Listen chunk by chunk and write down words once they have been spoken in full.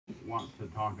want to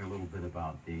talk a little bit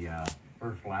about the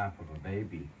first laugh of a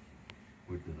baby,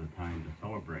 which is a time to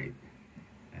celebrate.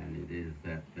 And it is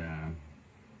that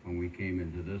when we came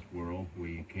into this world,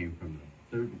 we came from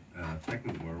the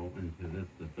second world into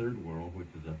the third world, which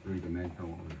is a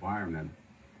three-dimensional environment.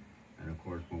 And of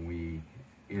course, when we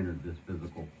entered this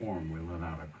physical form, we let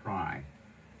out a cry.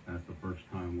 That's the first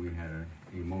time we had an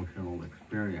emotional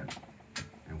experience.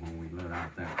 And when we let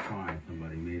out that cry,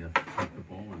 somebody made us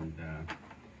comfortable and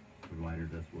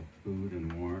provided us with food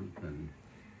and warmth, and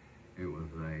it was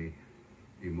a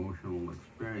emotional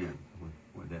experience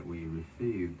that we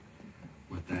received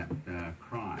with that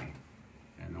cry.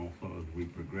 And also, as we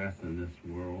progress in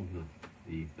this world,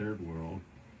 the third world,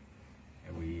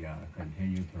 and we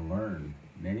continue to learn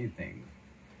many things.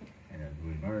 And as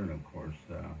we learn, of course,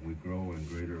 we grow in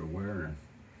greater awareness,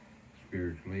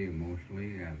 spiritually,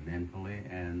 emotionally, and mentally,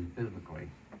 and physically.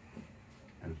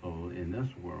 And so in this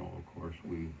world, of course,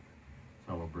 we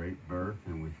celebrate birth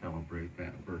and we celebrate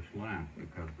that first laugh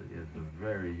because it is a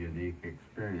very unique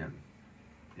experience.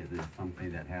 It is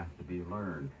something that has to be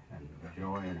learned, and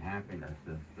joy and happiness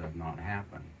does not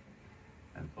happen.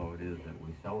 And so it is that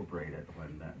we celebrate it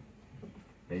when that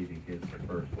baby gets the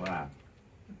first laugh.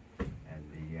 And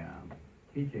the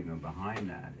teaching behind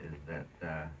that is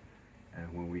that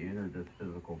and when we enter this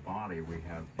physical body, we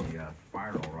have the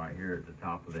spiral right here at the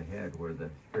top of the head where the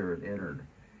spirit entered.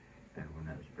 And when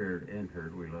that spirit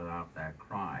entered, we let out that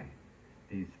cry.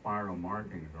 These spiral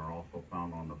markings are also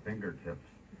found on the fingertips.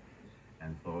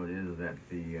 And so it is that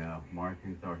the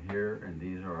markings are here, and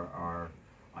these are our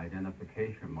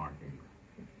identification markings.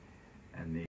 And the